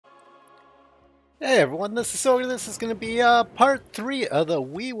Hey everyone, this is Soger. This is going to be part 3 of the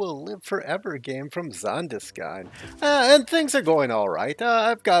We Will Live Forever game from Zondiscan. And things are going alright.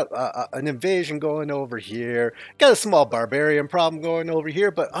 I've got an invasion going over here, got a small barbarian problem going over here,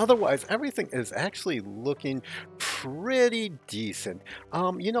 but otherwise everything is actually looking pretty decent.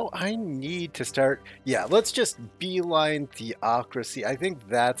 I need to start, yeah, let's just beeline theocracy. I think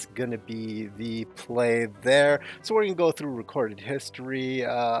that's going to be the play there. So we're going to go through recorded history.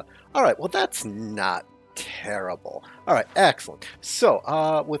 All right, well, that's not terrible. All right, excellent.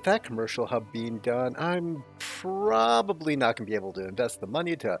 So, with that commercial hub being done, I'm probably not going to be able to invest the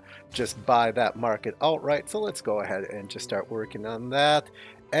money to just buy that market outright. So let's go ahead and just start working on that.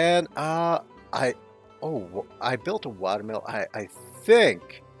 And I built a watermill. I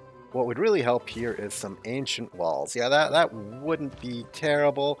think what would really help here is some ancient walls. Yeah, that wouldn't be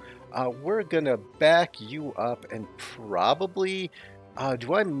terrible. We're gonna back you up and probably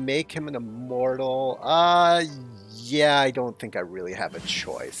do I make him an immortal? Yeah, I don't think I really have a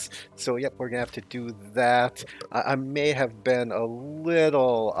choice. So, yep, we're gonna have to do that. I may have been a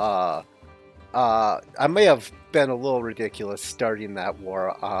little, I may have been a little ridiculous starting that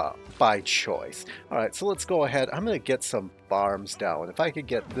war by choice. All right, so let's go ahead. I'm gonna get some farms down. If I could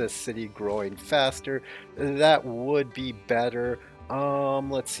get this city growing faster, that would be better.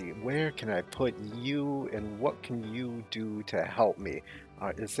 Let's see, where can I put you and what can you do to help me?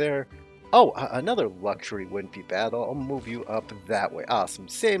 Is there, oh, another luxury wouldn't be bad. I'll move you up that way. Awesome,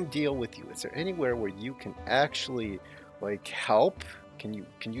 same deal with you. Is there anywhere where you can actually, like, help? Can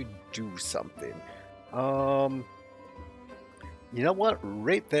you do something? Um, you know what?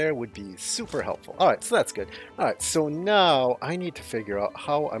 Right there would be super helpful. All right, so that's good. All right, so now I need to figure out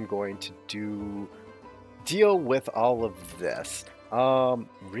how I'm going to deal with all of this.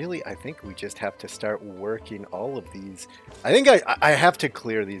 Really, I think we just have to start working all of these. I think I have to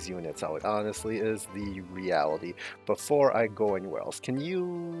clear these units out, honestly, is the reality before I go anywhere else. Can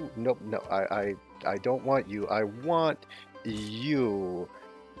you? Nope, no, I don't want you. I want you.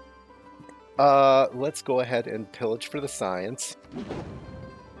 Let's go ahead and pillage for the science.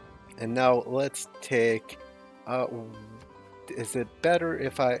 And now let's take, uh, is it better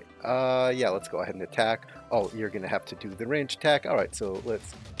if yeah, let's go ahead and attack. Oh, you're going to have to do the range attack. All right, so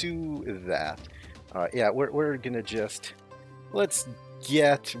let's do that. All right, yeah, we're going to just, let's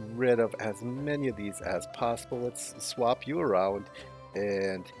get rid of as many of these as possible. Let's swap you around.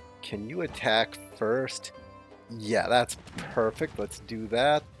 And can you attack first? Yeah, that's perfect. Let's do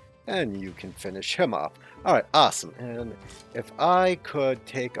that. And you can finish him off. All right, awesome. And if I could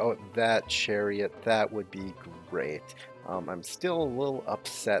take out that chariot, that would be great. I'm still a little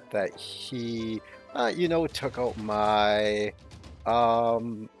upset that he, took out my,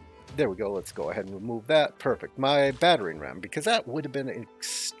 um, there we go. Let's go ahead and remove that. Perfect. My battering ram, because that would have been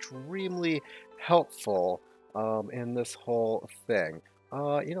extremely helpful in this whole thing.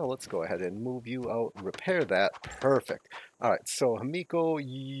 Let's go ahead and move you out, repair that. Perfect. All right, so Hamiko,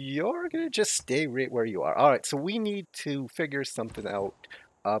 you're gonna just stay right where you are. All right, so we need to figure something out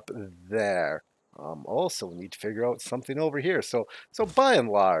up there. Also, we need to figure out something over here. So by and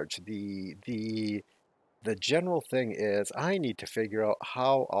large, the general thing is I need to figure out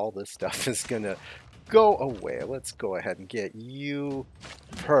how all this stuff is gonna go away. Let's go ahead and get you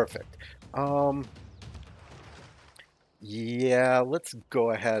perfect. Um, yeah, let's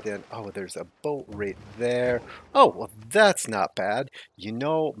go ahead and, oh, there's a boat right there. Oh, well, that's not bad.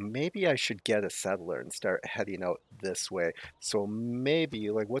 Maybe I should get a settler and start heading out this way. So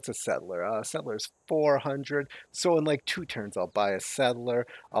maybe, like, what's a settler? A settler's 400. So in like 2 turns, I'll buy a settler.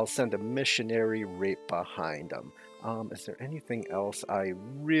 I'll send a missionary right behind them. Is there anything else I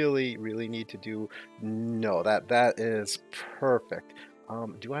really, really need to do? No, that is perfect.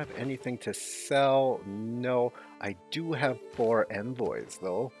 Do I have anything to sell? No. I do have 4 envoys,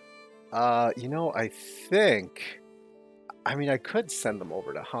 though. I think. I mean, I could send them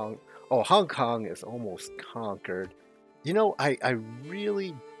over to Hong. Oh, Hong Kong is almost conquered. I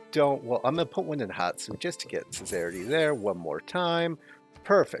really don't. Well, I'm gonna put one in Hatsu just to get Caesarity there one more time.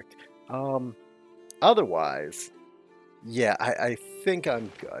 Perfect. Um, Otherwise, yeah, I think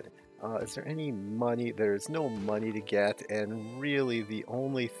I'm good. Is there any money? There's no money to get, and really the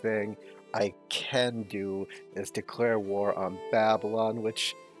only thing I can do is declare war on Babylon,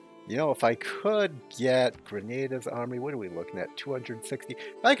 which, if I could get Grenada's army, what are we looking at? 260?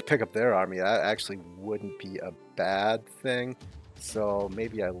 If I could pick up their army, that actually wouldn't be a bad thing. So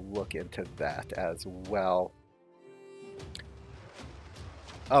maybe I look into that as well.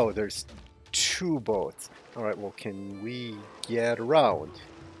 Oh, there's 2 boats. All right, well, can we get around?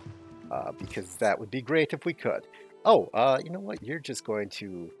 Because that would be great if we could. Oh, you know what? You're just going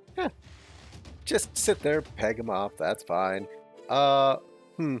to... just sit there, peg them off. That's fine. Uh,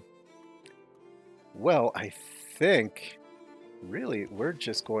 hmm. Well, I think really we're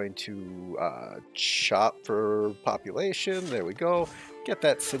just going to chop for population. There we go. Get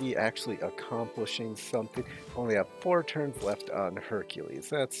that city actually accomplishing something. Only have 4 turns left on Hercules.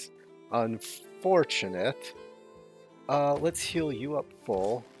 That's unfortunate. Let's heal you up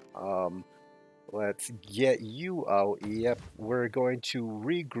full. Um, let's get you out. Yep, we're going to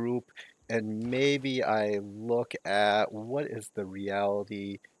regroup and maybe I look at what is the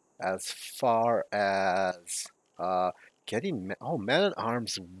reality as far as uh, oh,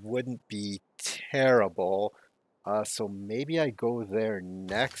 Man-at-Arms wouldn't be terrible. So maybe I go there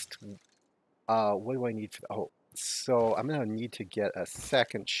next. What do I need for oh, so I'm gonna need to get a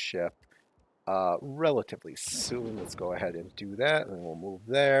second ship relatively soon. Let's go ahead and do that, and we'll move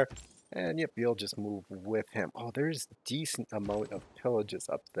there. And yep, you'll just move with him. Oh, there's decent amount of pillages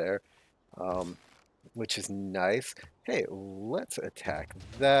up there, um, which is nice. Hey, let's attack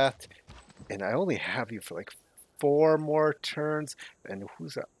that. And I only have you for like 4 more turns. And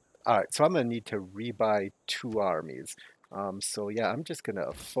who's up? All right, so I'm gonna need to rebuy 2 armies. So yeah, I'm just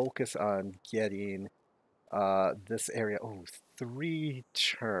gonna focus on getting this area. Oh, 3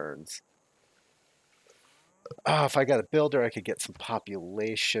 turns. If I got a builder, I could get some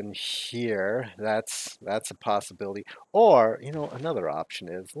population here. That's a possibility. Or, you know, another option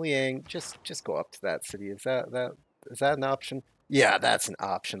is Liang, just go up to that city. Is that an option? Yeah, that's an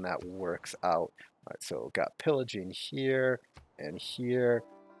option that works out. All right, so got pillaging here and here.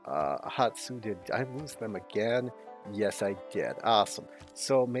 Hatsu, did I lose them again? Yes, I did. Awesome.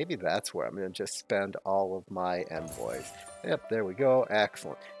 So maybe that's where I'm going to just spend all of my envoys. Yep, there we go.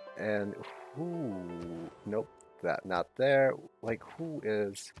 Excellent. And who? Nope, that not there. Like who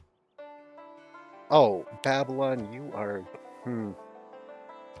is? Oh, Babylon, you are. Hmm.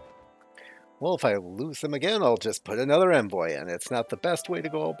 Well, if I lose them again, I'll just put another envoy in. It's not the best way to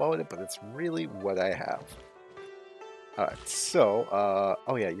go about it, but it's really what I have. All right, so,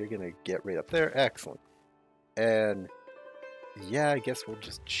 oh yeah, you're gonna get right up there. Excellent. And yeah, I guess we'll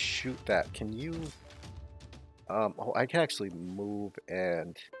just shoot that. Can you? Oh, I can actually move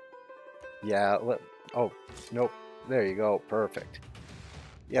and yeah. Oh, nope. There you go. Perfect.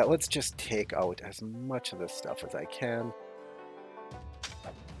 Yeah, let's just take out as much of this stuff as I can.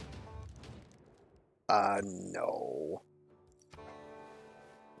 No.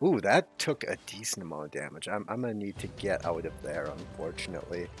 Ooh, that took a decent amount of damage. I'm gonna need to get out of there,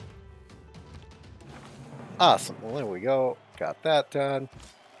 unfortunately. Awesome. Well, there we go. Got that done.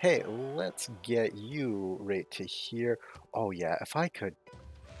 Hey, let's get you right to here. Oh yeah, if I could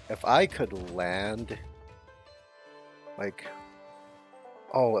land like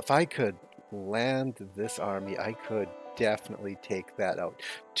if I could land this army, I could definitely take that out.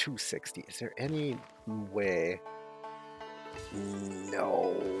 260. Is there any way?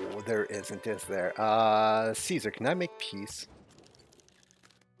 No, there isn't, is there? Caesar, can I make peace?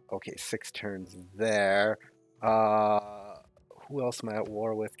 Okay, 6 turns there. Who else am I at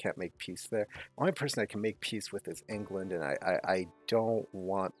war with? Can't make peace there. Only person I can make peace with is England, and I don't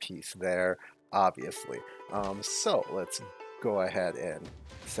want peace there, obviously. So let's go ahead and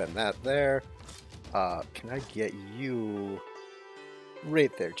send that there. Can I get you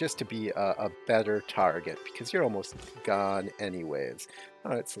right there, just to be a better target, because you're almost gone anyways.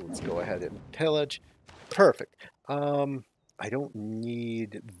 All right, so let's go ahead and pillage. Perfect. I don't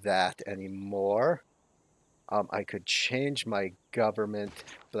need that anymore. I could change my government,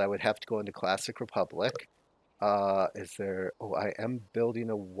 but I would have to go into Classic Republic. Is there... Oh, I am building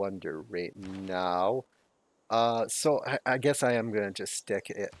a wonder right now. So I guess I am going to just stick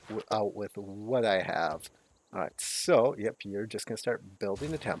it out with what I have. All right, so, yep, you're just going to start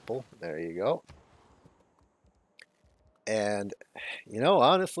building a temple. There you go. And, you know,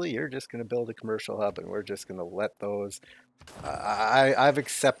 honestly, you're just going to build a commercial hub, and we're just going to let those... I've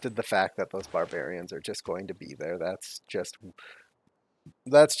accepted the fact that those barbarians are just going to be there. That's just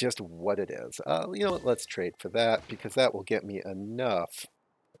what it is. You know what, let's trade for that, because that will get me enough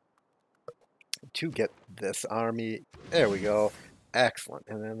to get this army. There we go. Excellent.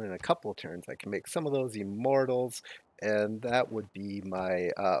 And then in a couple of turns, I can make some of those immortals, and that would be my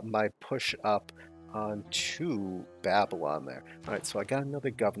push up onto Babylon there. All right, so I got another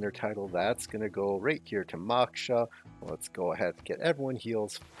governor title. That's going to go right here to Moksha. Let's go ahead and get everyone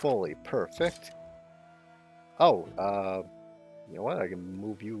heals fully. Perfect. Oh, you know what? I can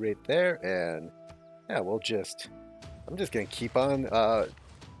move you right there, and yeah, I'm just going to keep on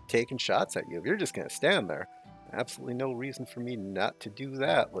taking shots at you. You're just going to stand there. Absolutely no reason for me not to do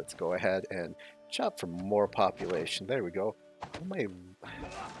that. Let's go ahead and chop for more population. There we go.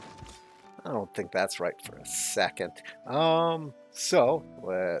 I don't think that's right for a second. So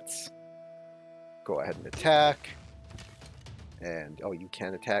let's go ahead and attack. And, oh, you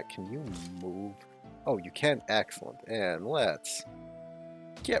can attack. Can you move? Oh, you can. Excellent. And let's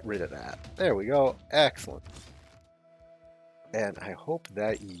get rid of that. There we go. Excellent. And I hope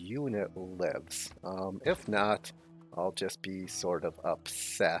that unit lives. If not, I'll just be sort of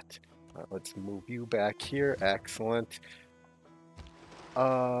upset. Let's move you back here. Excellent.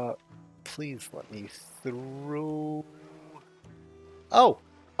 Please let me through. Oh,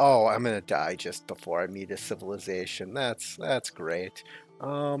 I'm gonna die just before I meet a civilization. That's great. What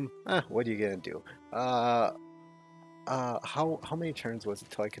are you gonna do? How many turns was it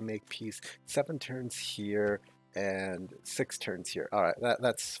till I can make peace? 7 turns here and 6 turns here. All right,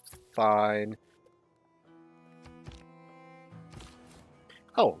 that's fine.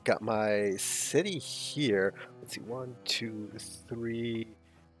 Oh, got my city here. Let's see, 1, 2, 3.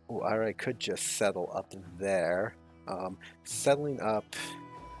 Oh, I could just settle up there. Settling up.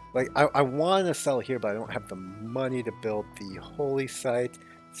 Like, I want to sell here, but I don't have the money to build the holy site.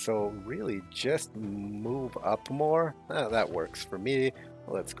 So really, just move up more. That works for me.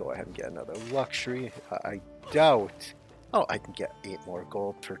 Let's go ahead and get another luxury. I doubt... Oh, I can get 8 more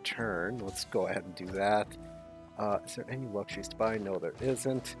gold per turn. Let's go ahead and do that. Is there any luxuries to buy? No, there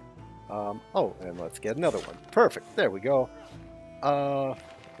isn't. Oh, and let's get another one. Perfect. There we go.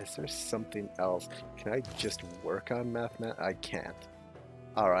 Is there something else? Can I just work on mathematics? I can't.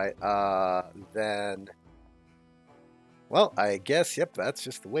 Alright, then... Well, I guess, yep, that's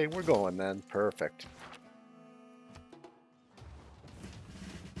just the way we're going then. Perfect.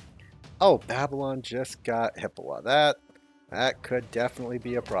 Oh, Babylon just got Hippola. That could definitely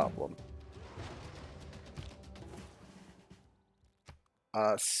be a problem.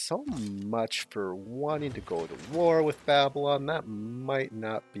 So much for wanting to go to war with Babylon. That might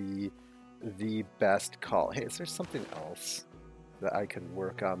not be the best call. Hey, is there something else that I could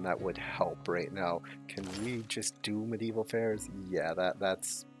work on that would help right now? Can we just do medieval fairs? Yeah,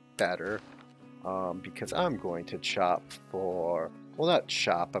 that's better. Because I'm going to chop for... Well, not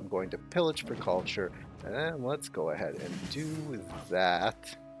chop. I'm going to pillage for culture. And let's go ahead and do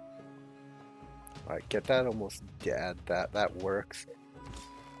that. Alright, get that almost dead. That works.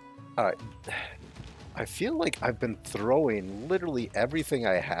 Alright. I feel like I've been throwing literally everything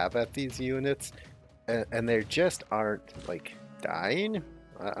I have at these units, and they just aren't, like, dying?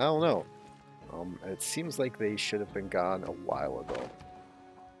 I don't know. It seems like they should have been gone a while ago.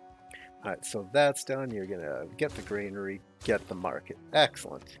 Alright, so that's done. You're gonna get the granary, get the market.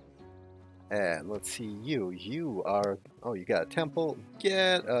 Excellent. And let's see, you are... Oh, you got a temple.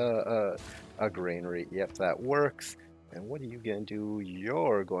 Get a granary. Yep, that works. And what are you going to do?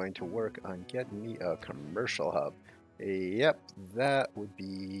 You're going to work on getting me a commercial hub. Yep, that would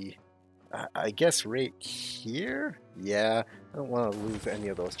be... I guess right here? Yeah, I don't want to lose any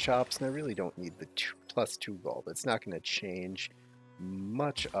of those chops, and I really don't need the +2 gold. It's not going to change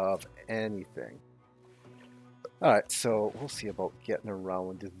much of anything. Alright, so we'll see about getting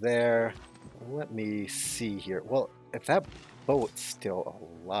around there. Let me see here. Well, if that boat's still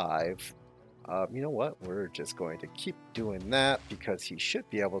alive, you know what? We're just going to keep doing that because he should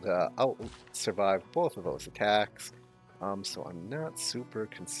be able to survive both of those attacks. So I'm not super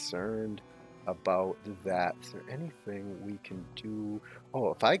concerned about that. Is there anything we can do?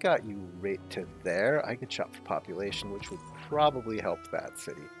 Oh, if I got you right to there, I could shop for population, which would probably help that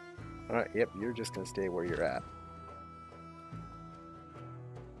city. Alright, yep, you're just going to stay where you're at.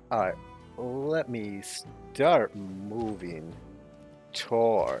 Alright, let me start moving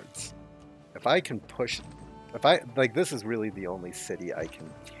towards... If I can push... Like, this is really the only city I can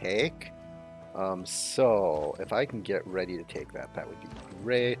take. So, if I can get ready to take that, that would be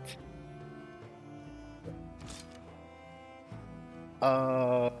great.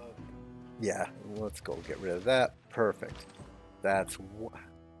 Yeah, let's go get rid of that. Perfect. That's...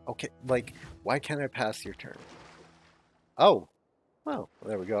 Okay, like, why can't I pass your turn? Oh! Well,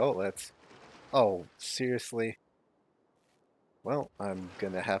 there we go. Let's... Oh, seriously? Well, I'm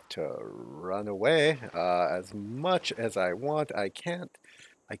gonna have to run away. As much as I want, I can't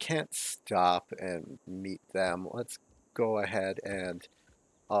stop and meet them. Let's go ahead and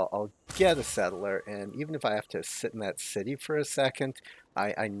I'll get a settler, and even if I have to sit in that city for a second,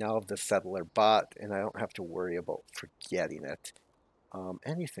 I now have the settler bot, and I don't have to worry about forgetting it.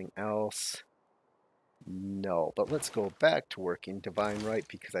 Anything else? No, but let's go back to working Divine Right,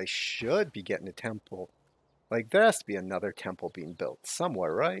 because I should be getting a temple. Like, there has to be another temple being built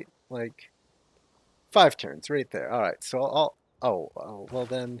somewhere, right? Like, 5 turns right there. All right, so I'll... Oh, well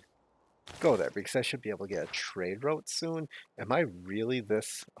then... go there because I should be able to get a trade route soon. Am I really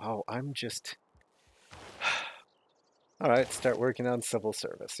this? Oh, I'm just. All right, start working on civil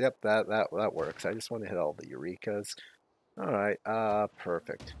service. Yep, that works. I just want to hit all the Eurekas. All right,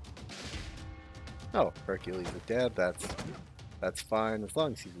 perfect. Oh, Hercules is dead. That's fine as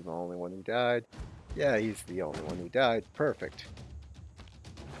long as he's the only one who died. Yeah, he's the only one who died. Perfect.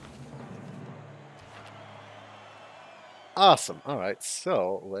 Awesome. All right,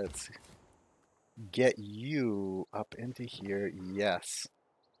 so let's get you up into here. Yes.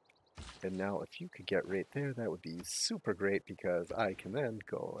 And now if you could get right there, that would be super great because I can then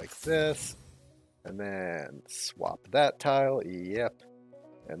go like this and then swap that tile. Yep.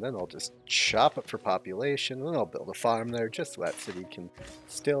 And then I'll just chop it for population and then I'll build a farm there just so that city can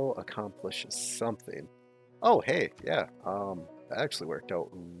still accomplish something. Oh, hey, yeah, that actually worked out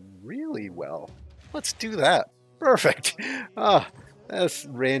really well. Let's do that. Perfect. Ah, this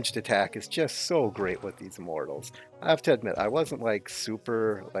ranged attack is just so great with these mortals. I have to admit, I wasn't like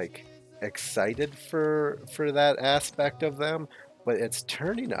super like excited for that aspect of them, but it's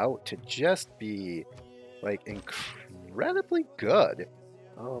turning out to just be like incredibly good.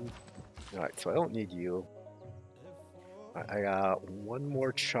 All right, so I don't need you. I got one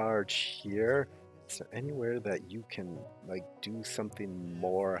more charge here. Is there anywhere that you can like do something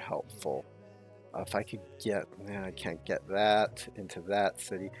more helpful? If I could get, I can't get that into that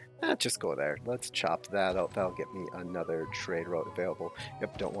city. Just go there. Let's chop that out. That'll get me another trade route available.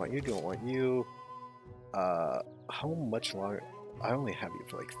 Yep, don't want you, don't want you. Uh, how much longer? I only have you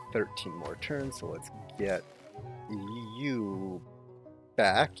for like 13 more turns, so let's get you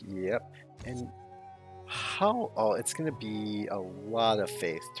back. Yep. And how? Oh, it's going to be a lot of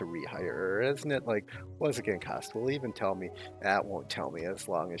faith to rehire her, isn't it? Like, what's it going to cost? Will even tell me? That won't tell me as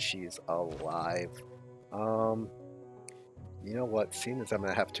long as she's alive. Um, you know what? Seeing as I'm going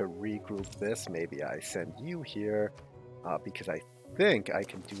to have to regroup this, maybe I send you here because I think I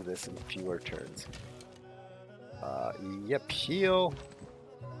can do this in fewer turns. Yep, heal.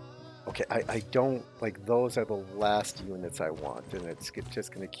 Okay, I don't, like, those are the last units I want, and it's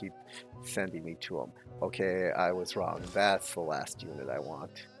just going to keep sending me to them. Okay, I was wrong. That's the last unit I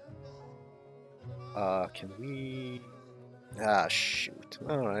want. Can we... Ah, shoot.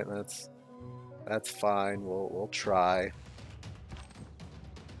 Alright, that's fine. We'll try.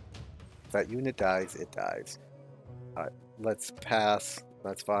 If that unit dies, it dies. Alright, let's pass.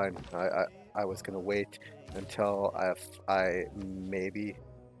 That's fine. I was going to wait until I maybe...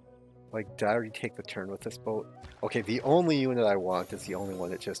 Like, did I already take the turn with this boat? Okay, the only unit I want is the only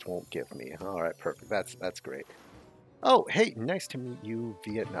one it just won't give me. All right, perfect. That's great. Oh, hey, nice to meet you,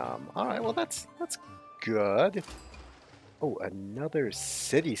 Vietnam. All right, well that's good. Oh, another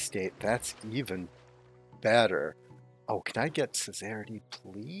city-state. That's even better. Oh, can I get Caesarity,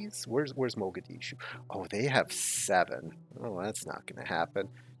 please? Where's Mogadishu? Oh, they have 7. Oh, that's not going to happen.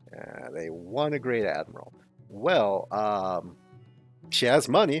 They won a great admiral. Well, she has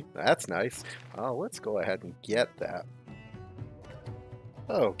money. That's nice. Let's go ahead and get that.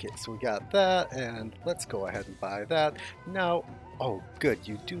 Okay, so we got that, and let's go ahead and buy that. Now, oh, good.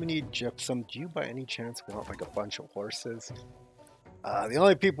 You do need gypsum. Do you by any chance want like a bunch of horses? The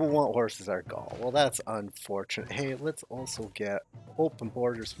only people who want horses are Gaul. Well, that's unfortunate. Hey, let's also get open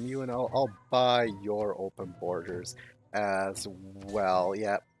borders from you, and I'll buy your open borders as well.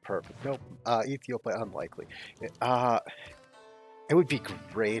 Yeah, perfect. Nope. Ethiopia, unlikely. It would be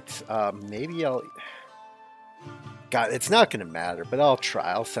great. Maybe I'll... God, it's not going to matter, but I'll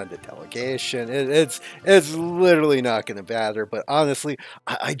try. I'll send a delegation. It's literally not going to matter. But honestly,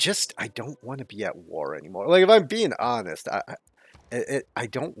 I don't want to be at war anymore. Like if I'm being honest, I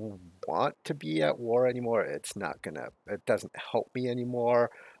don't want to be at war anymore. It's not gonna. It doesn't help me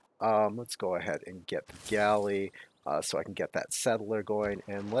anymore. Let's go ahead and get the galley so I can get that settler going,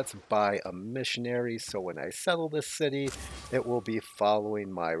 and let's buy a missionary so when I settle this city, it will be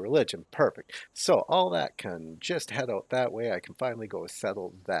following my religion. Perfect. So all that can just head out that way. I can finally go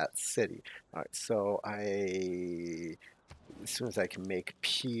settle that city. All right, so as soon as I can make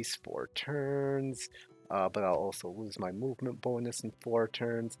peace 4 turns, but I'll also lose my movement bonus in 4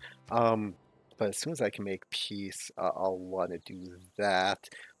 turns. But as soon as I can make peace, I'll want to do that.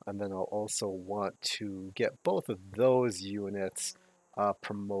 And then I'll also want to get both of those units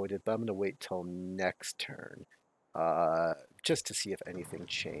promoted, but I'm going to wait till next turn uh, just to see if anything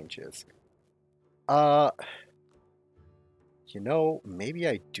changes. Uh, maybe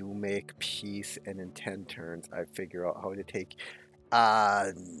I do make peace, and in 10 turns, I figure out how to take...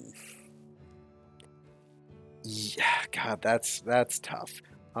 Uh, yeah, God, that's tough.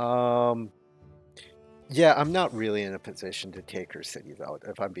 Um, Yeah, I'm not really in a position to take her cities out,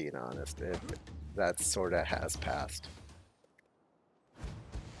 if I'm being honest. That sort of has passed.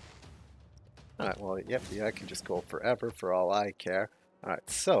 Alright, well, yep, yeah, I can just go forever for all I care. Alright,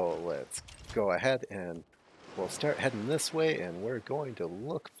 so let's go ahead and we'll start heading this way, and we're going to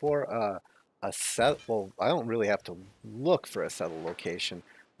look for a set. Well, I don't really have to look for a settle location.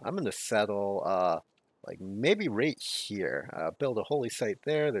 I'm going to settle, like maybe right here. Build a holy site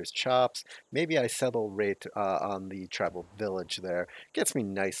there. There's chops. Maybe I settle right on the tribal village there. Gets me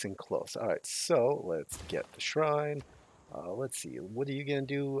nice and close. Alright, so let's get the shrine. Let's see, what are you gonna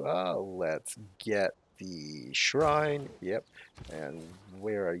do? Let's get the shrine. Yep. And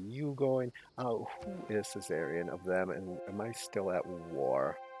where are you going? Who is Caesarian of them? And am I still at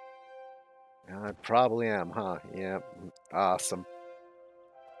war? I probably am, huh? Yep. Awesome.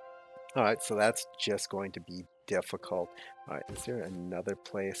 All right, so that's just going to be difficult. All right, is there another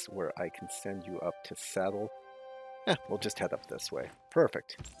place where I can send you up to settle? We'll just head up this way.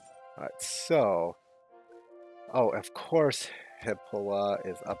 Perfect. All right, so, oh, of course, Hippola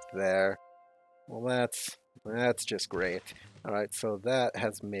is up there. Well, that's just great. All right, so that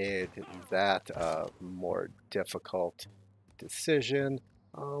has made that a more difficult decision.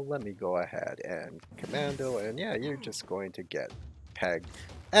 Let me go ahead and commando, and yeah, you're just going to get pegged.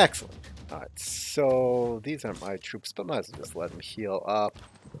 Excellent. All right, so these aren't my troops, but might as well just let them heal up.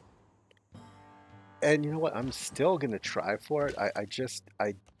 And you know what? I'm still gonna try for it.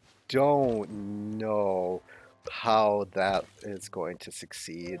 I don't know how that is going to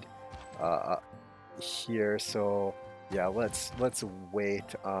succeed. Uh, here, so yeah, let's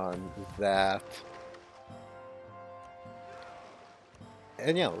wait on that.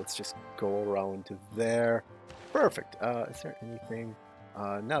 And yeah, let's just go around to there. Perfect. Is there anything?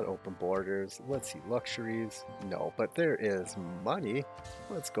 Not open borders. Let's see, luxuries. No, but there is money.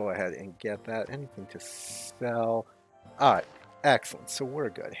 Let's go ahead and get that. Anything to sell? All right, excellent. So we're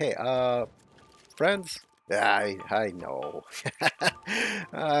good. Hey, friends? I know.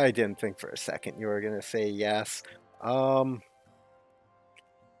 I didn't think for a second you were gonna say yes. Um,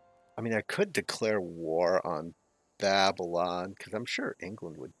 I mean, I could declare war on Babylon because I'm sure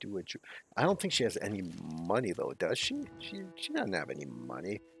England would do it. I don't think she has any money though, does she? She doesn't have any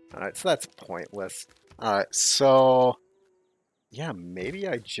money. All right, so that's pointless. All right, so yeah, maybe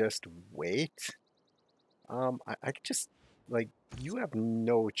I just wait. I could just like you have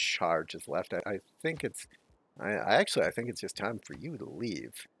no charges left. I think it's I actually I think it's just time for you to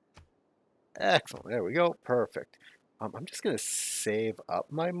leave. Excellent. There we go. Perfect. I'm just gonna save up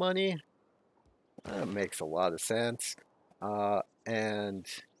my money. That makes a lot of sense. And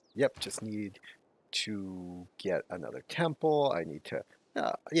yep, just need to get another temple. I need to.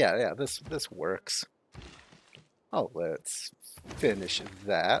 Yeah. This works. Oh, let's finish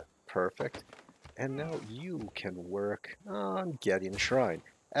that. Perfect. And now you can work on getting a shrine.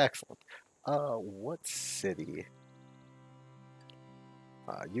 Excellent. What city?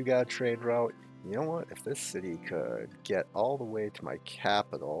 You got a trade route. You know what? If this city could get all the way to my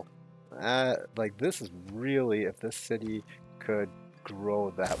capital, like this is really, if this city could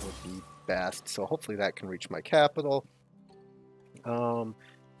grow, that would be best. So hopefully that can reach my capital.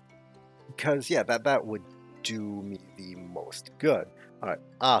 Because yeah, that would do me the most good. All right,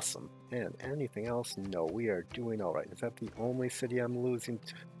 awesome. And anything else? No, we are doing all right. Is that the only city I'm losing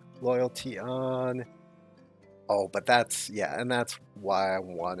loyalty on? Oh, but that's, yeah, and that's why I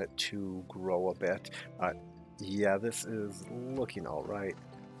want it to grow a bit. Yeah, this is looking all right.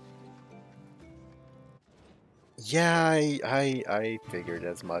 Yeah, I figured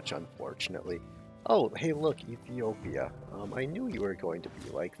as much, unfortunately. Oh, hey, look, Ethiopia. I knew you were going to be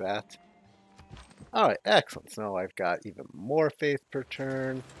like that. All right, excellent. So now I've got even more faith per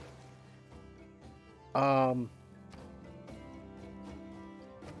turn. Um,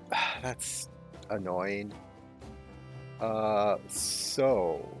 that's annoying.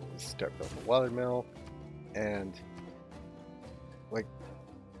 So start building a watermill, and like,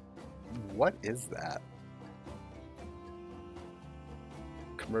 what is that?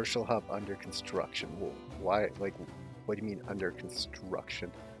 Commercial hub under construction. Well, why? Like, what do you mean under construction?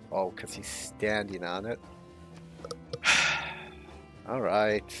 Oh, because he's standing on it. All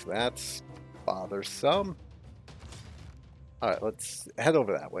right, that's bothersome. All right, let's head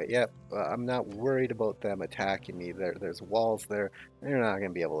over that way. Yep, I'm not worried about them attacking me. There's walls there. They're not going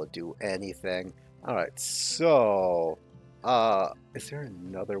to be able to do anything. All right, so is there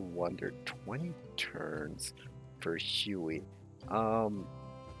another wonder? 20 turns for Huey.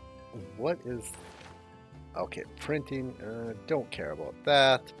 What is... Okay, printing. Don't care about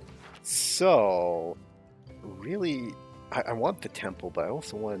that. So, really, I want the temple, but I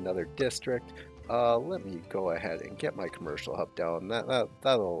also want another district. let me go ahead and get my commercial hub down.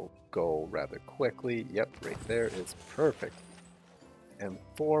 That'll go rather quickly. Yep, right there is perfect. And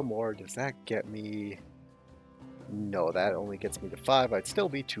 4 more, does that get me? No, that only gets me to 5. I'd still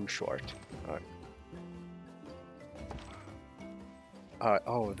be too short. Alright.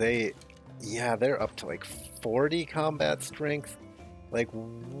 Oh, yeah, they're up to like 40 combat strength. Like,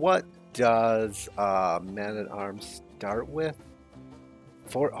 what does Man-at-Arms start with?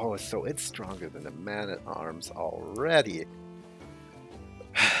 Oh, so it's stronger than a Man-at-Arms already.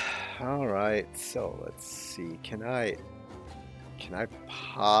 Alright, so let's see. Can I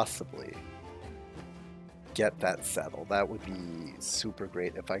possibly get that settled? That would be super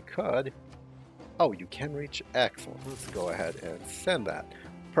great if I could. Oh, you can reach. Excellent. Let's go ahead and send that.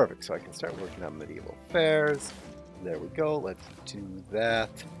 Perfect. So I can start working on medieval fairs. There we go. Let's do that.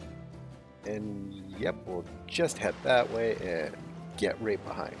 And yep, we'll just head that way and get right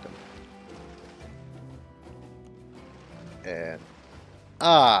behind them. And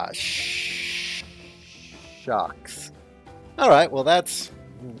shucks. All right. Well, that's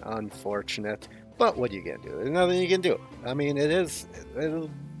unfortunate. But what are you gonna do? There's nothing you can do. I mean, it is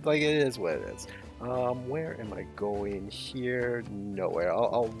what it is. Where am I going here? Nowhere.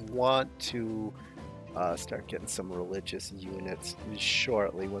 I'll want to start getting some religious units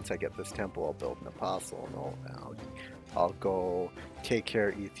shortly. Once I get this temple, I'll build an apostle, and I'll go take care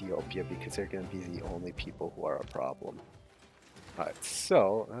of Ethiopia because they're going to be the only people who are a problem. Alright,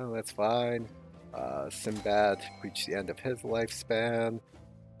 so that's fine. Sinbad reached the end of his lifespan.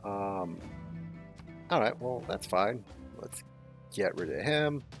 Alright, well, that's fine. Let's get rid of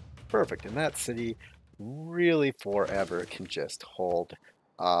him. Perfect. And that city really forever can just hold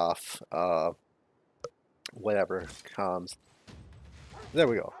off whatever comes. There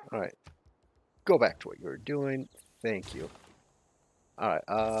we go. Alright. Go back to what you were doing. Thank you. Alright,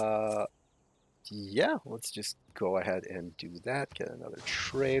 yeah, let's just go ahead and do that. Get another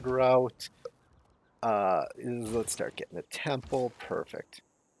trade route. Let's start getting a temple. Perfect.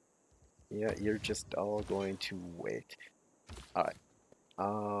 Yeah, you're just all going to wait. Alright.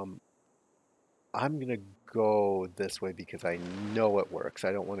 I'm gonna go this way because I know it works.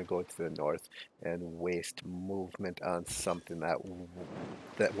 I don't want to go to the north and waste movement on something that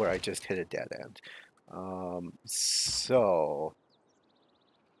where I just hit a dead end. So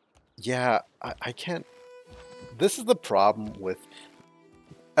yeah, I can't. This is the problem with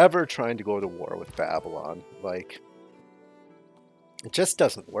ever trying to go to war with Babylon. Like, it just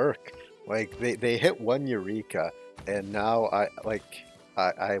doesn't work. Like they hit one Eureka, and now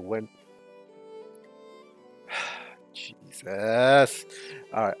I went. Jesus.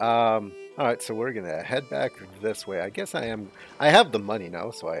 Alright, so we're gonna head back this way. I guess I have the money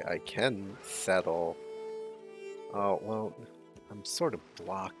now, so I can settle. Oh, well, I'm sort of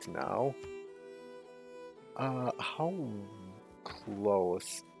blocked now. How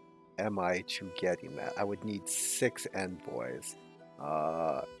close am I to getting that? I would need 6 envoys.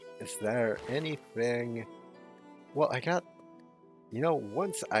 Is there anything? Well,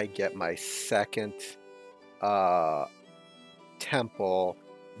 once I get my second temple,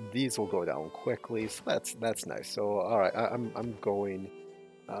 these will go down quickly, so that's nice. So all right, I'm going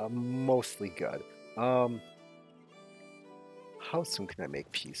mostly good. How soon can I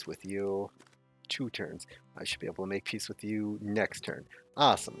make peace with you? 2 turns. I should be able to make peace with you next turn.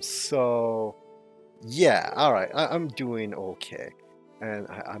 Awesome. So yeah, all right, I'm doing okay, and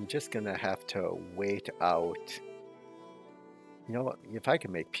I'm just gonna have to wait out. You know what? If I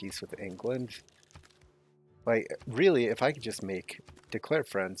can make peace with England. Like, really, if I could just declare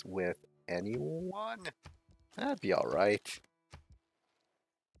friends with anyone, that'd be all right.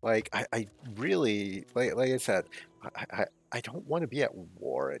 Like, I really, like I said, I don't want to be at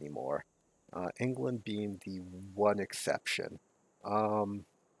war anymore. England being the one exception.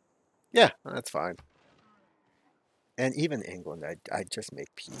 Yeah, that's fine. And even England, I'd just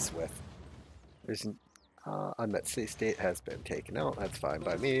make peace with. There's an unmet state has been taken out. That's fine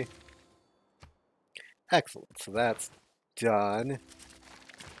by me. Excellent. So that's done.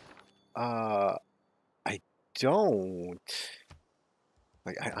 I don't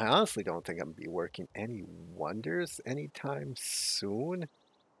I honestly don't think I'm gonna be working any wonders anytime soon.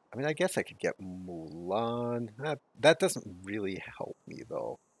 I mean, I guess I could get Mulan. That doesn't really help me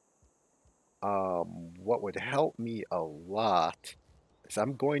though. What would help me a lot is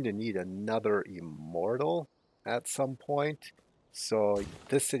I'm going to need another immortal at some point. So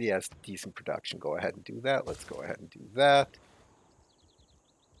this city has decent production. Go ahead and do that. Let's go ahead and do that.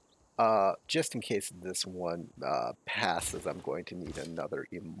 Just in case this one passes, I'm going to need another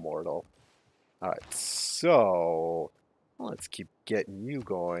immortal. Alright, so let's keep getting you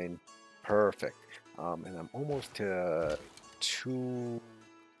going. Perfect. And I'm almost to two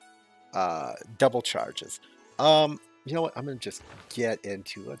double charges. You know what? I'm gonna just get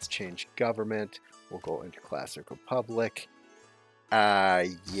into. Let's change government. We'll go into Classic Republic.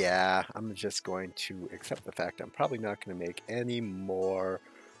 Yeah, I'm just going to accept the fact I'm probably not going to make any more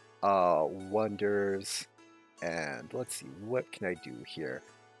wonders. And let's see, what can I do here?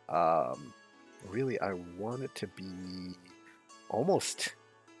 Um, really, I want it to be almost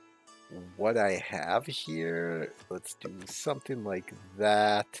what I have here. Let's do something like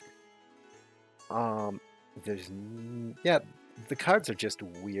that. Um, yeah, the cards are just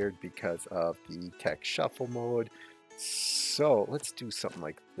weird because of the tech shuffle mode. So let's do something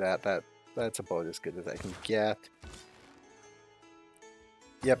like that. That's about as good as I can get.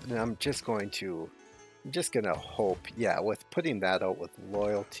 Yep, and I'm just gonna hope. Yeah, with putting that out with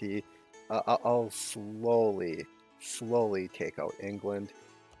loyalty, I'll slowly take out England.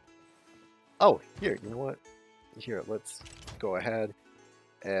 Oh, here, you know what? Here, let's go ahead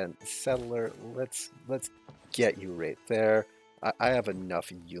and settler. Let's get you right there. I have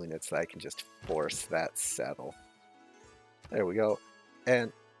enough units that I can just force that settle. There we go.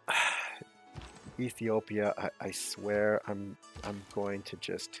 And Ethiopia, I swear I'm going to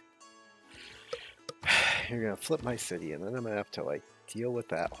just you're gonna flip my city and then I'm gonna have to like deal with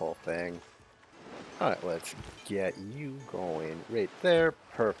that whole thing. Alright, let's get you going right there.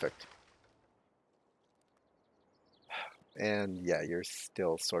 Perfect. And yeah, you're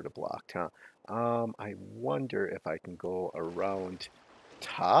still sort of blocked, huh? I wonder if I can go around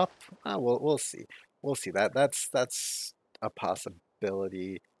top. We'll see. We'll see. That's a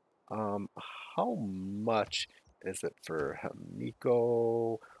possibility. Um, how much is it for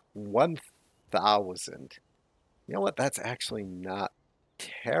Hamiko? 1,000. You know what? That's actually not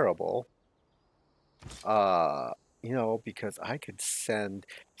terrible. Uh, because I could send,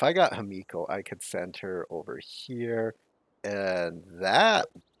 if I got Hamiko, I could send her over here, and that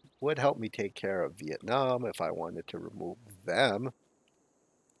would help me take care of Vietnam if I wanted to remove them.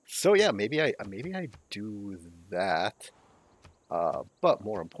 So yeah, maybe I do that. But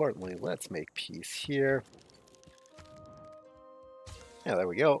more importantly, let's make peace here. Yeah, there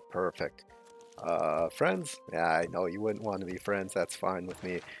we go. Perfect. Friends? Yeah, I know you wouldn't want to be friends. That's fine with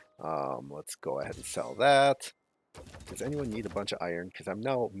me. Let's go ahead and sell that. Does anyone need a bunch of iron? Because I'm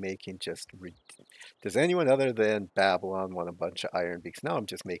now making Does anyone other than Babylon want a bunch of iron? Because now I'm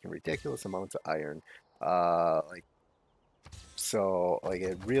just making ridiculous amounts of iron. Like so, like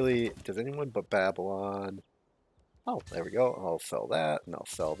it really. Does anyone but Babylon? Oh, there we go. I'll sell that and I'll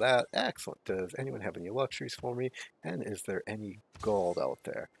sell that. Excellent. Does anyone have any luxuries for me? And is there any gold out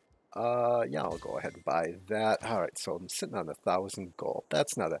there? Yeah, I'll go ahead and buy that. All right, so I'm sitting on 1,000 gold.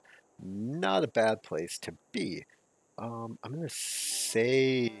 That's not a bad place to be. I'm gonna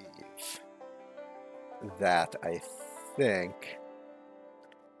save that, I think.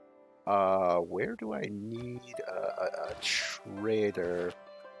 Where do I need a trader?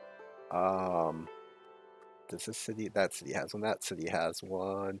 Um, does that city has one? That city has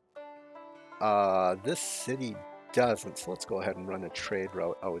one. This city doesn't, so let's go ahead and run a trade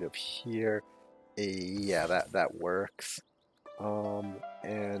route out of here. Yeah, that works.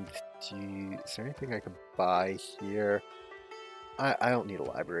 And is there anything I can buy here? I don't need a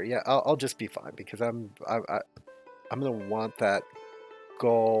library. Yeah, I'll just be fine because I'm gonna want that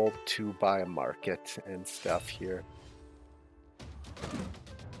gold to buy a market and stuff here.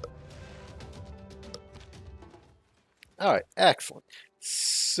 All right, excellent.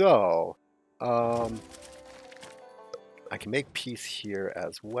 So, um, I can make peace here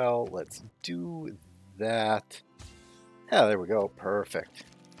as well. Let's do that. Yeah, there we go. Perfect.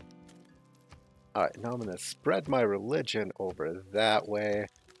 All right, now I'm going to spread my religion over that way.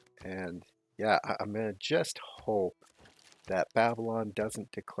 And yeah, I'm going to just hope that Babylon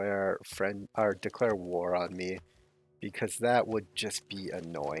doesn't declare war on me because that would just be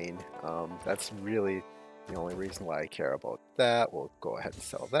annoying. That's really the only reason why I care about that. We'll go ahead and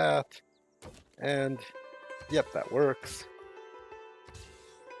sell that. And yep, that works.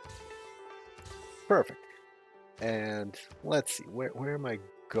 Perfect. And let's see, where am I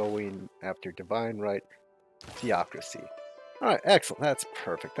going after Divine Right? Theocracy. All right, excellent. That's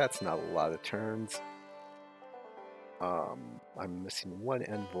perfect. That's not a lot of turns. I'm missing one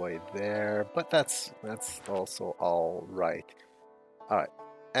envoy there, but that's also all right. All right,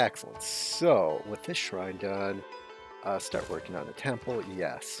 excellent. So with this shrine done, start working on the temple.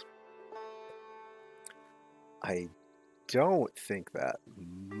 Yes. I don't think that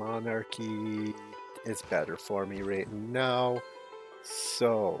monarchy is better for me right now.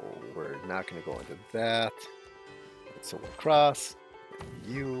 So we're not going to go into that. So we'll cross.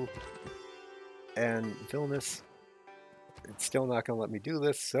 You and Vilnius, it's still not going to let me do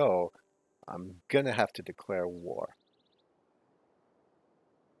this, so I'm going to have to declare war.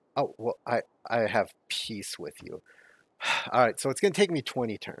 Oh, well, I have peace with you. All right, so it's going to take me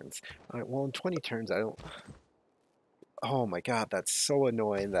 20 turns. All right, well, in 20 turns, I don't... Oh my god, that's so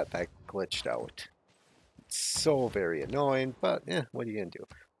annoying that that glitched out. It's so very annoying, but what are you going to do?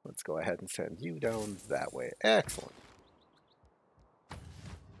 Let's go ahead and send you down that way. Excellent.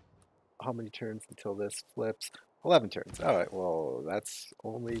 How many turns until this flips? 11 turns. All right, well, that's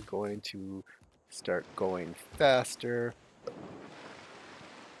only going to start going faster.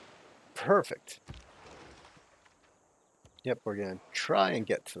 Perfect. Yep, we're going to try and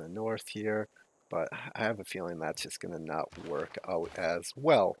get to the north here, but I have a feeling that's just going to not work out as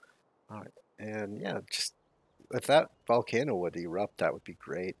well. All right, and yeah, just if that volcano would erupt, that would be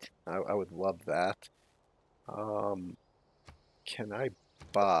great. I would love that. Um, can I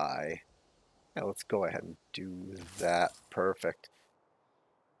buy? Yeah, let's go ahead and do that. Perfect.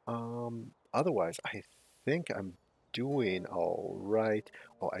 Otherwise, I think I'm doing all right.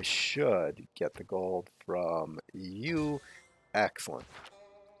 Oh, I should get the gold from you. Excellent.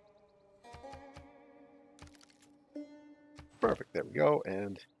 Perfect. There we go.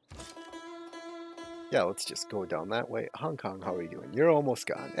 And yeah, let's just go down that way. Hong Kong, how are you doing? You're almost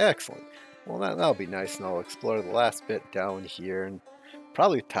gone. Excellent. Well, that'll be nice, and I'll explore the last bit down here, and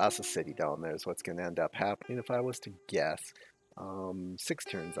probably toss a city down there is what's going to end up happening if I was to guess. 6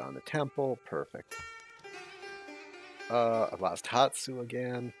 turns on the temple. Perfect. I lost Hatsu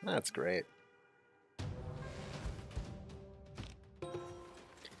again. That's great.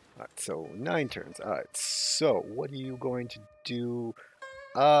 Alright, so 9 turns. Alright, so what are you going to do?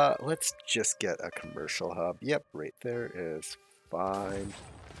 Let's just get a commercial hub. Yep, right there is fine.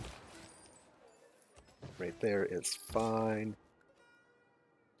 Right there is fine.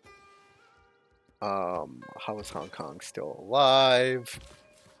 How is Hong Kong still alive?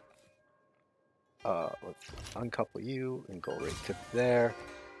 Let's uncouple you and go right to there.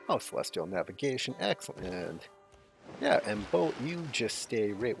 Oh, Celestial Navigation, excellent. And yeah, and Boat, you just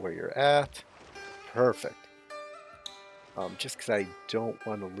stay right where you're at. Perfect. Just because I don't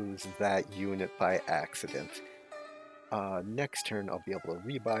want to lose that unit by accident. Next turn, I'll be able to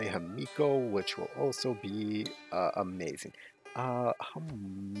rebuy Hamiko, which will also be amazing. How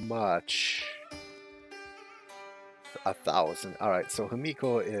much? 1,000. All right, so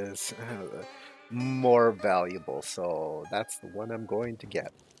Hamiko is more valuable, so that's the one I'm going to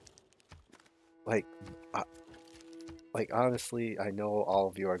get. Like, uh, like honestly, I know all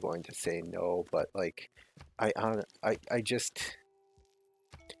of you are going to say no, but like, I just,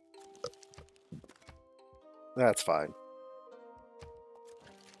 that's fine.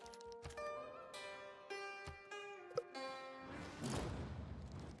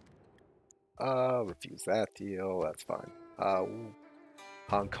 Refuse that deal. That's fine.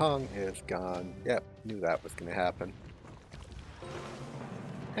 Hong Kong is gone. Yep, knew that was going to happen.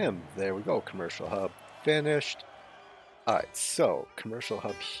 And there we go. Commercial hub finished. All right, so commercial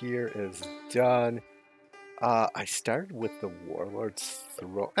hub here is done. I started with the Warlord's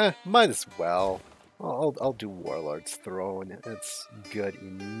Throne. Might as well. I'll do Warlord's Throne. It's good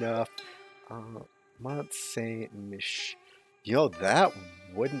enough. Mont Saint Mich. Yo, that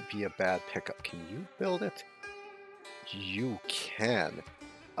wouldn't be a bad pickup. Can you build it? You can.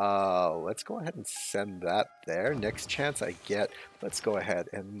 Let's go ahead and send that there. Next chance I get, let's go ahead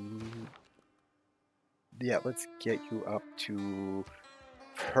and yeah, let's get you up to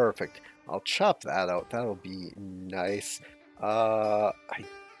perfect. I'll chop that out. That'll be nice. I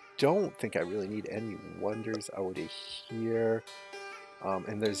don't think I really need any wonders out of here.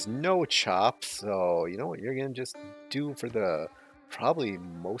 And there's no chop, so you know what you're gonna just do for the probably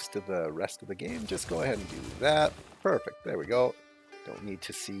most of the rest of the game. Just go ahead and do that. Perfect. There we go. Don't need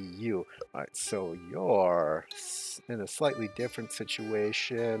to see you. All right, so you're in a slightly different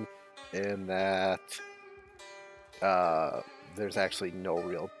situation in that there's actually no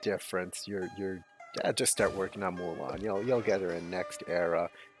real difference. You're just start working on Mulan. You'll get her in next era.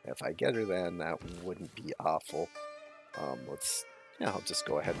 If I get her then, that wouldn't be awful. I'll just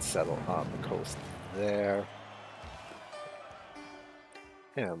go ahead and settle on the coast there.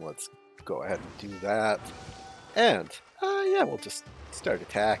 And let's go ahead and do that. And, yeah, we'll just start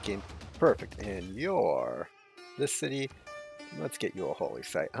attacking. Perfect. And this city, let's get you a holy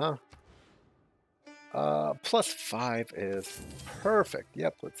site, huh? +5 is perfect.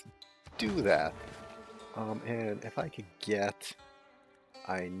 Yep, let's do that. And if I could get...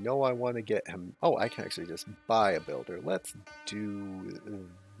 I know I want to get him... Oh, I can actually just buy a builder. Let's do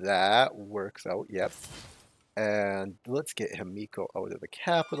that. Works out, yep. And let's get Himiko out of the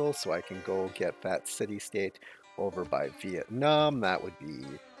capital so I can go get that city-state over by Vietnam. That would be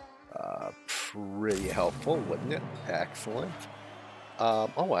pretty helpful, wouldn't it? Excellent.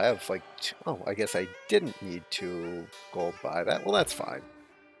 Oh, I have like, oh, I guess I didn't need to go by that. Well, that's fine.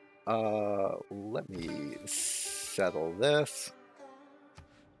 Let me settle this.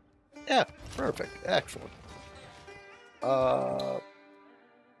 Yeah, perfect. Excellent. Uh,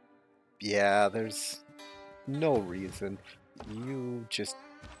 yeah, there's no reason. You just,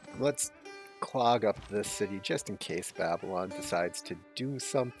 let's clog up this city just in case Babylon decides to do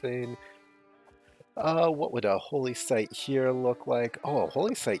something. What would a holy site here look like? Oh, a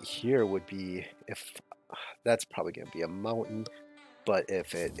holy site here would be, if that's probably going to be a mountain, but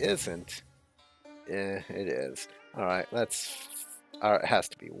if it isn't, it is. All right, it has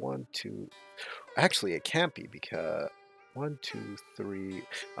to be one, two. Actually, it can't be because one, two, three.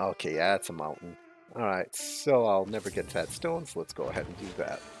 Okay, yeah, it's a mountain. All right, so I'll never get to that stone, so let's go ahead and do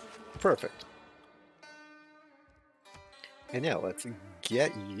that. Perfect. And yeah, let's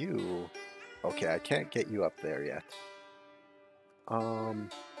get you. Okay, I can't get you up there yet. Um,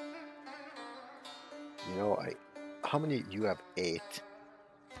 how many? You have 8.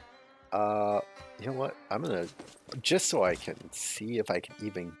 Uh, you know what? I'm gonna, just so I can see if I can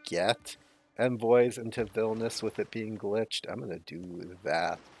even get envoys into Vilnius with it being glitched, I'm gonna do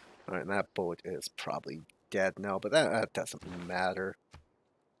that. All right, and that boat is probably dead now, but that doesn't matter.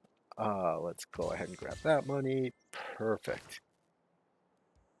 Let's go ahead and grab that money. Perfect.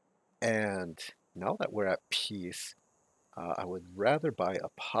 And now that we're at peace, I would rather buy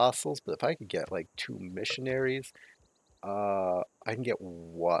apostles, but if I could get like 2 missionaries, I can get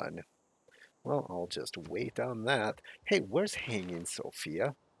 1. Well, I'll just wait on that. Hey, where's Hanging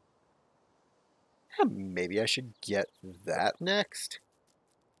Sophia? Maybe I should get that next.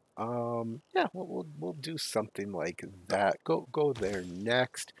 Yeah, we'll do something like that. Go there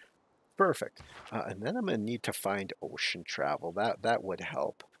next. Perfect. And then I'm gonna need to find ocean travel. That would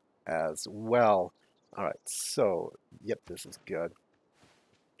help as well. All right. So, yep, this is good.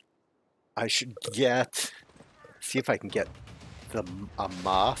 I should see if I can get a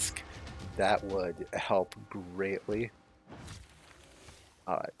mosque. That would help greatly.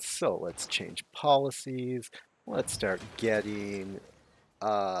 All right, so let's change policies. Let's start getting,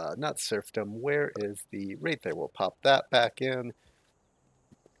 not serfdom. Where is the, right there, we'll pop that back in.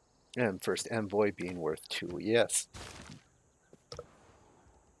 And first envoy being worth 2, yes.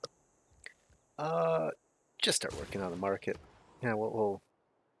 Uh, just start working on the market. Yeah, we'll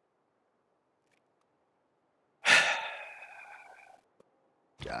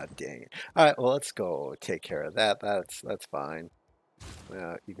God dang it. All right, well, let's go take care of that. That's fine.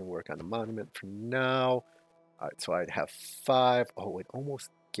 You can work on the monument for now. All right, so I'd have 5. Oh, it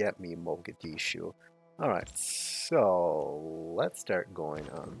almost get me Mogadishu. All right, so let's start going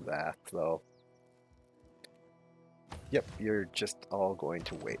on that, though. Yep, you're just all going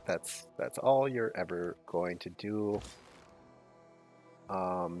to wait. That's all you're ever going to do.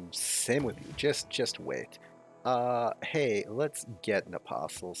 Same with you. Just wait. Hey, let's get an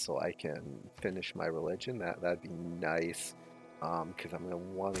apostle so I can finish my religion. That'd be nice. Because I'm gonna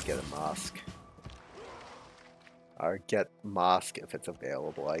want to get a mosque. Or get mosque if it's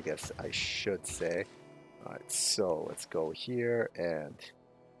available, I guess I should say. Alright, so let's go here and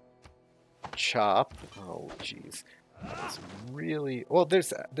chop. Oh, jeez. That was really... Well,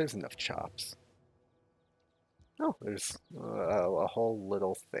 there's enough chops. Oh, there's a whole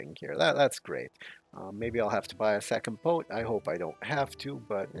little thing here. That's great. Maybe I'll have to buy a second boat. I hope I don't have to,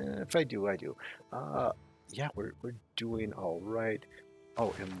 but if I do, I do. Yeah, we're doing all right.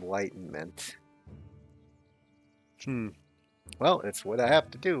 Oh, enlightenment. Well, it's what I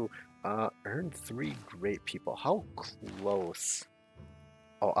have to do. Earn 3 great people. How close?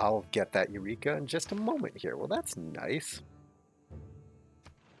 Oh, I'll get that Eureka in just a moment here. Well, that's nice.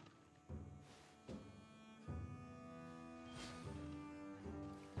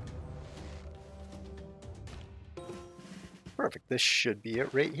 Perfect. This should be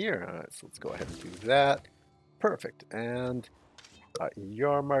it right here. All right, so let's go ahead and do that. Perfect. And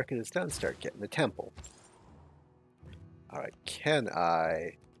your market is done. Start getting the temple. All right, can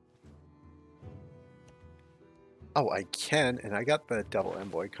I... Oh, I can, and I got the double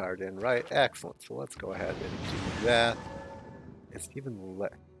envoy card in, right? Excellent. So let's go ahead and do that. It's even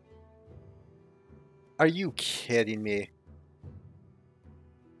less. Are you kidding me?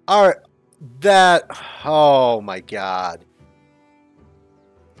 All right, that... Oh, my God.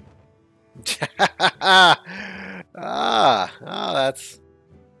 Oh,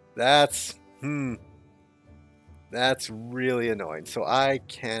 that's... That's really annoying. So I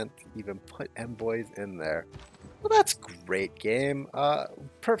can't even put envoys in there. Well, that's great game.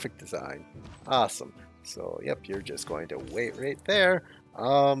 Perfect design. Awesome. So, yep, you're just going to wait right there.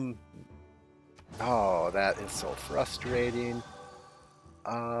 Um, oh, that is so frustrating.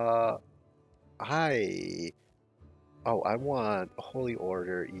 Uh, I, I want Holy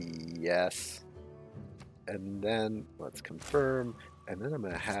Order, yes. And then let's confirm. And then I'm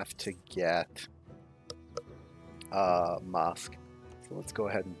going to have to get Mosque. So let's go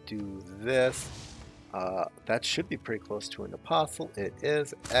ahead and do this. That should be pretty close to an apostle. It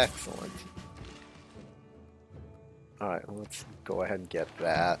is excellent. All right, let's go ahead and get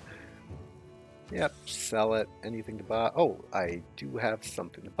that. Yep, sell it. Anything to buy? Oh, I do have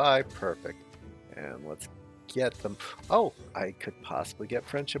something to buy. Perfect. And let's get them. Oh, I could possibly get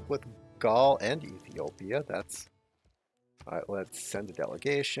friendship with Gaul and Ethiopia. That's all right. Let's send a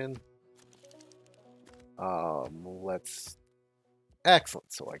delegation. Let's.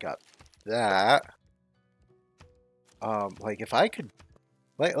 Excellent. So I got that. Like if I could,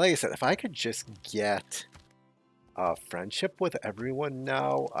 like I said, if I could just get friendship with everyone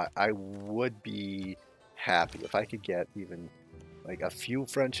now, I would be happy if I could get even like a few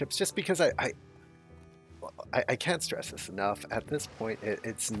friendships, just because I can't stress this enough. At this point,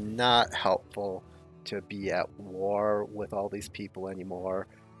 it's not helpful to be at war with all these people anymore.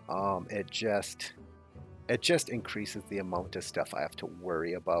 It just increases the amount of stuff I have to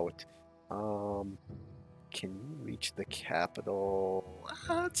worry about. Um, can you reach the capital?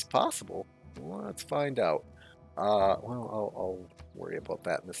 It's possible. Let's find out. Well, I'll worry about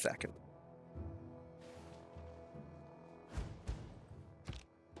that in a second.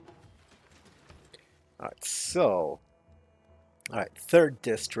 All right, so, all right, third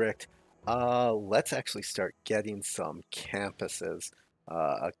district. Let's actually start getting some campuses.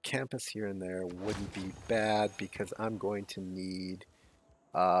 A campus here and there wouldn't be bad because I'm going to need,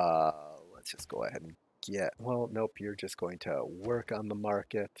 uh, let's just go ahead and get, well, nope, you're just going to work on the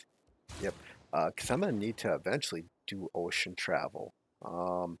market. Yep, because I'm going to need to eventually do ocean travel.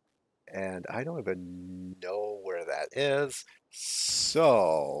 Um, and I don't even know where that is.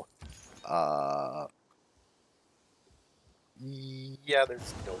 So, uh, yeah,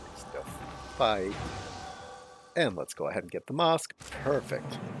 there's no reason to fight. And let's go ahead and get the mosque.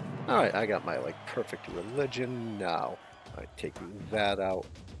 Perfect. All right, I got my like perfect religion now. I take that out.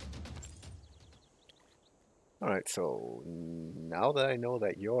 All right, so now that I know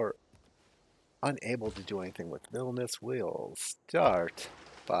that you're unable to do anything with illness, we'll start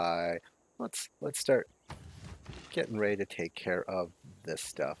by let's start getting ready to take care of this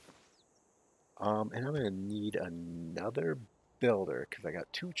stuff. And I'm gonna need another builder because I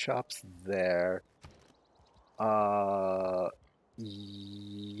got two chops there. Uh,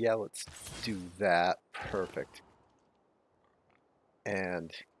 yeah, let's do that. Perfect.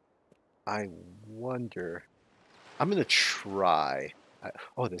 And I wonder, I'm gonna try.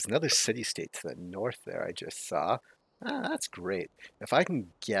 Oh, there's another city-state to the north there I just saw. That's great. If I can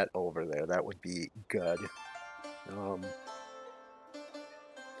get over there, that would be good. Um,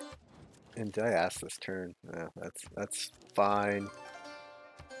 and did I ask this turn? That's fine.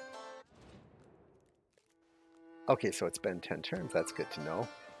 Okay, so it's been 10 turns. That's good to know.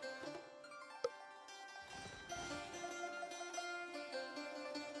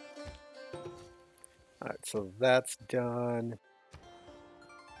 Alright, so that's done.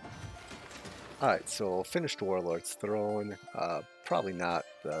 Alright, so finished Warlord's Throne. Probably not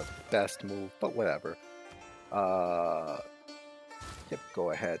the best move, but whatever. Yep, go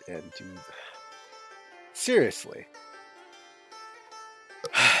ahead and do... Seriously.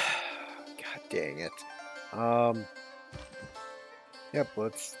 God dang it. Um, yep,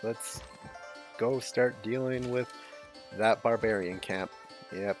 let's go start dealing with that barbarian camp.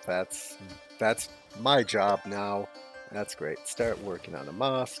 Yep, that's my job now. That's great. Start working on a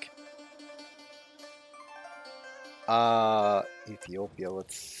mosque. Ethiopia,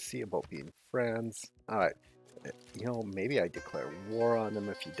 let's see about being friends. Alright, maybe I declare war on him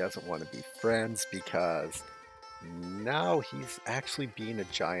if he doesn't want to be friends because now he's actually being a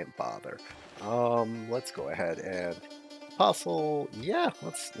giant bother. Let's go ahead and Apostle, yeah,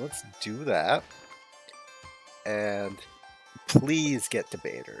 let's do that. And please get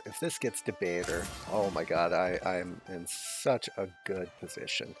debater. If this gets debater, oh my god, I'm in such a good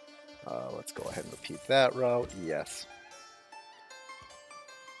position. Let's go ahead and repeat that route. Yes.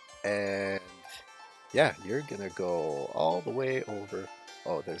 And yeah, you're gonna go all the way over.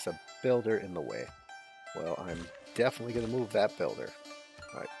 Oh, there's a builder in the way. Well, I'm definitely gonna move that builder.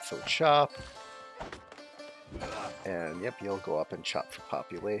 All right, so chop. And yep, you'll go up and chop for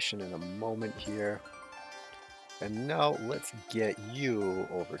population in a moment here. And now let's get you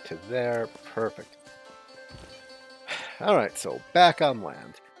over to there. Perfect. All right, so back on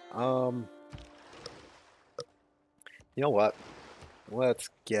land. Um, you know what? Let's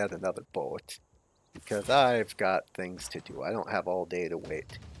get another boat because I've got things to do. I don't have all day to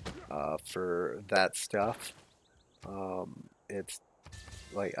wait for that stuff. It's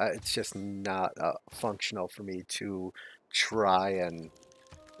like it's just not functional for me to try and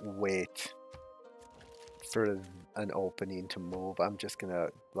wait for an opening to move. I'm just gonna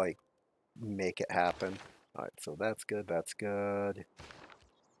like make it happen. All right, so that's good. That's good.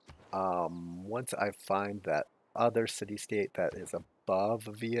 Once I find that other city-state that is above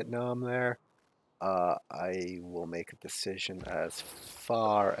Vietnam there, I will make a decision as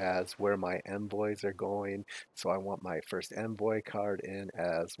far as where my envoys are going. So I want my first envoy card in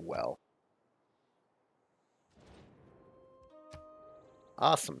as well.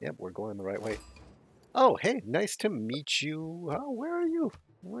 Awesome. Yep, we're going the right way. Oh, hey, nice to meet you. Oh, where are you?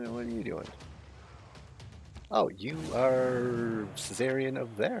 What are you doing? Oh, you are Caesarian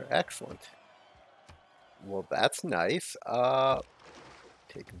of there. Excellent. Well, that's nice.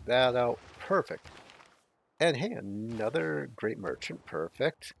 Take that out. Perfect. And hey, another great merchant.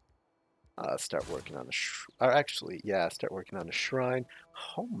 Perfect. Start working on the or actually, yeah, start working on the shrine.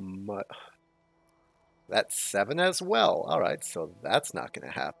 How much? That's 7 as well. All right, so that's not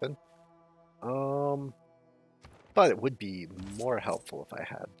going to happen. Um, but it would be more helpful if I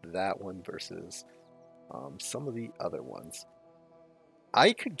had that one versus some of the other ones.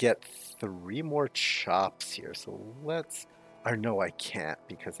 I could get 3 more chops here, so let's. Or no, I can't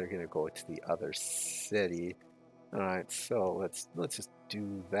because they're going to go to the other city. All right, so let's just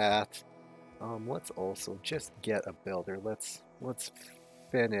do that. Let's also just get a builder. Let's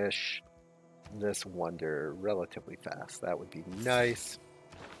finish this wonder relatively fast. That would be nice.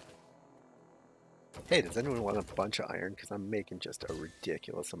 Hey, does anyone want a bunch of iron? Because I'm making just a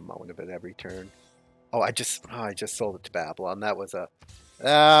ridiculous amount of it every turn. Oh, I just sold it to Babylon. That was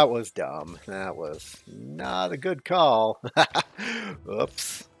dumb. That was not a good call.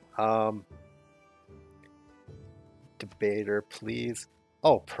 Oops. Um, Debater, please.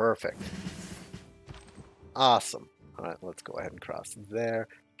 Oh, perfect. Awesome. All right, let's go ahead and cross there.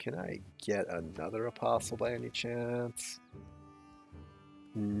 Can I get another apostle by any chance?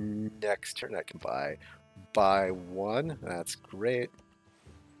 Next turn I can buy one. That's great.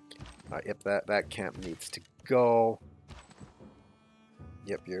 All right, yep, that camp needs to go.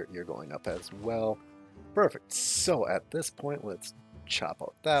 Yep, you're going up as well. Perfect. So at this point, let's chop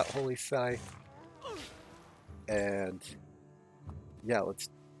out that holy scythe. And yeah,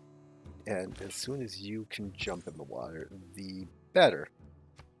 and as soon as you can jump in the water, the better.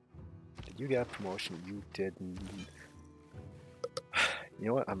 Did you get a promotion? You didn't. You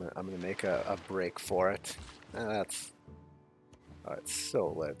know what? I'm gonna make a break for it. That's all right.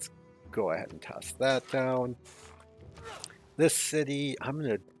 So let's go ahead and toss that down. This city, I'm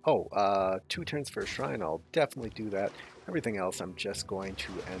gonna. Oh, 2 turns for a shrine. I'll definitely do that. Everything else, I'm just going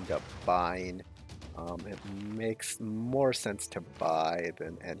to end up buying. It makes more sense to buy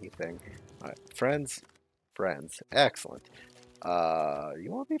than anything. All right, friends, friends, excellent. You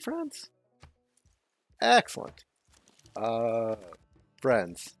want to be friends? Excellent. Uh,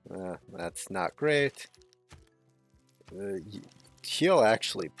 friends, that's not great. He'll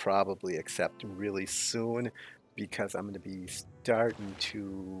actually probably accept really soon because I'm going to be starting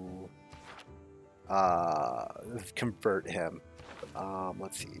to convert him.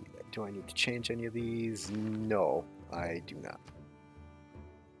 Let's see. Do I need to change any of these? No, I do not.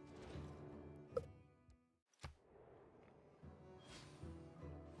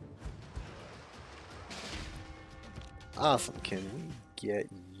 Awesome. Can we get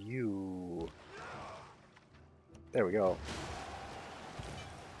you? There we go.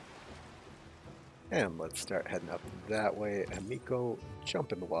 And let's start heading up that way. Amico,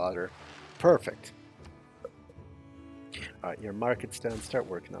 jump in the water. Perfect. All right, your market's done. Start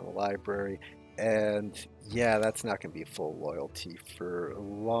working on the library. And yeah, that's not going to be full loyalty for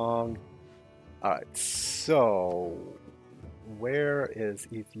long. All right, so where is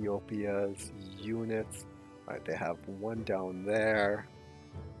Ethiopia's units? All right, they have one down there.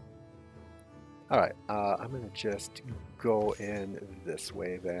 All right, I'm going to just go in this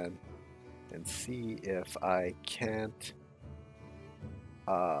way then and see if I can't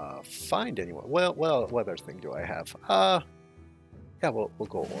find anyone. Well, what other thing do I have? Yeah, we'll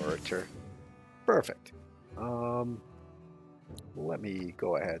go Orator. Perfect. Let me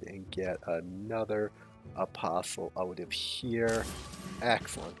go ahead and get another apostle out of here.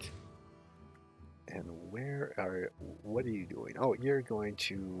 Excellent. And what are you doing? Oh, you're going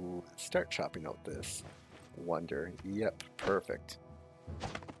to start chopping out this wonder. Yep, perfect.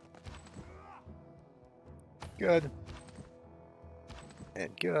 Good. And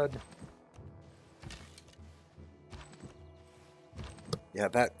good. Yeah,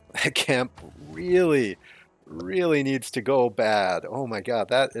 that camp really, really needs to go bad. Oh my god,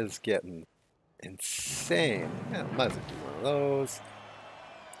 that is getting insane. Yeah, might as well do one of those.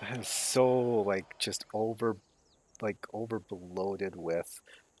 I'm so like just over bloated with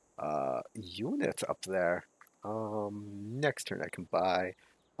units up there. Next turn I can buy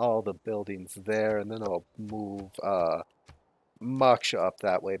all the buildings there, and then I'll move Moksha up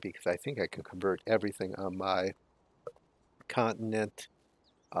that way because I think I can convert everything on my continent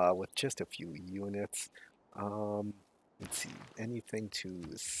with just a few units. Um, let's see, anything to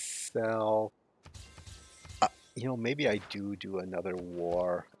sell. Maybe I do another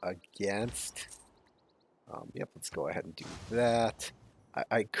war against. Yep, let's go ahead and do that.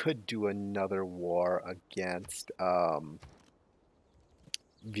 I could do another war against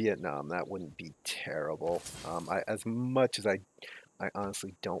Vietnam. That wouldn't be terrible. As much as I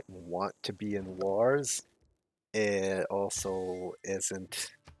honestly don't want to be in wars, it also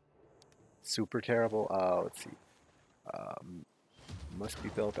isn't super terrible. Let's see. Um, must be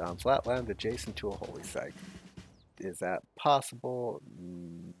built on flat land adjacent to a holy site. Is that possible?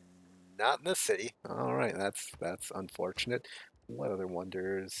 Not in this city. All right, that's unfortunate. What other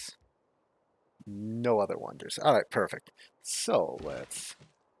wonders? No other wonders. All right, perfect. So let's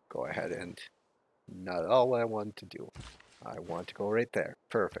go ahead and not all what I wanted to do. I want to go right there.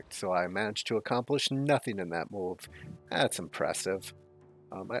 Perfect. So I managed to accomplish nothing in that move. That's impressive.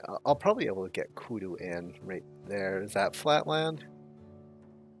 I'll probably be able to get Kudu in right there. Is that flatland?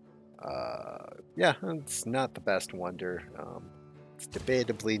 Yeah, it's not the best wonder. It's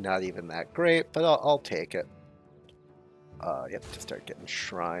debatably not even that great, but I'll take it. Yep, to start getting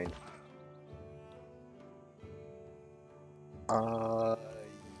shrine. Uh,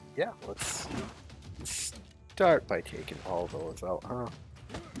 yeah, let's start by taking all those out, huh?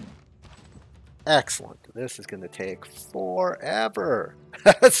 Excellent. This is going to take forever.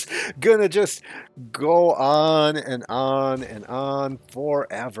 That's going to just go on and on and on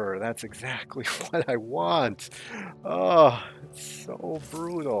forever. That's exactly what I want. Oh, it's so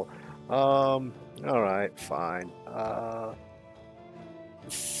brutal. All right, fine.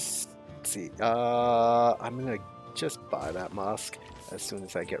 Let's see. I'm going to just buy that mosque as soon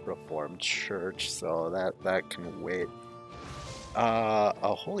as I get Reformed Church, so that can wait.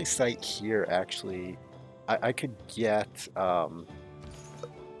 A holy site here, actually, I could get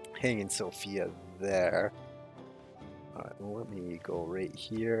Hanging Sophia there. All right, well, let me go right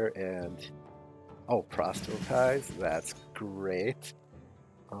here and proselytize. That's great.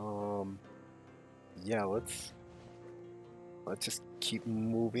 Um, yeah, let's just keep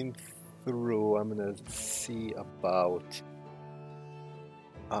moving through. I'm gonna see about.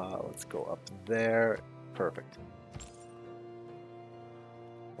 Let's go up there. Perfect.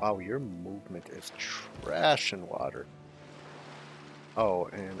 Wow, your movement is trash in water. Oh,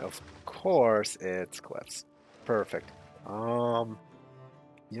 and of course it's cliffs. Perfect. Um,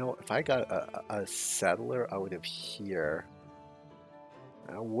 if I got a settler out of here,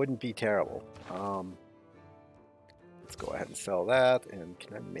 that wouldn't be terrible. Let's go ahead and sell that. And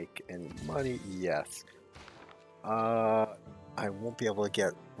can I make any money? Yes. Uh, I won't be able to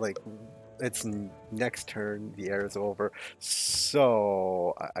get, like, it's next turn, the air is over,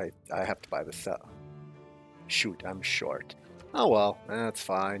 so I have to buy the set. Shoot, I'm short. Oh well, that's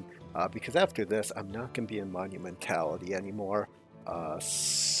fine. Because after this, I'm not going to be in monumentality anymore.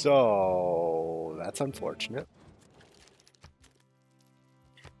 So that's unfortunate.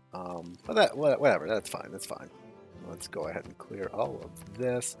 But whatever, that's fine. That's fine. Let's go ahead and clear all of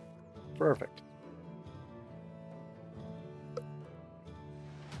this. Perfect.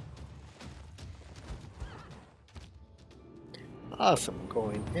 Awesome.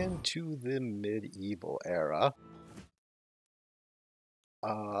 Going into the medieval era.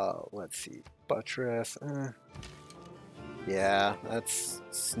 Let's see. Buttress. Yeah, that's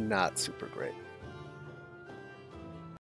not super great.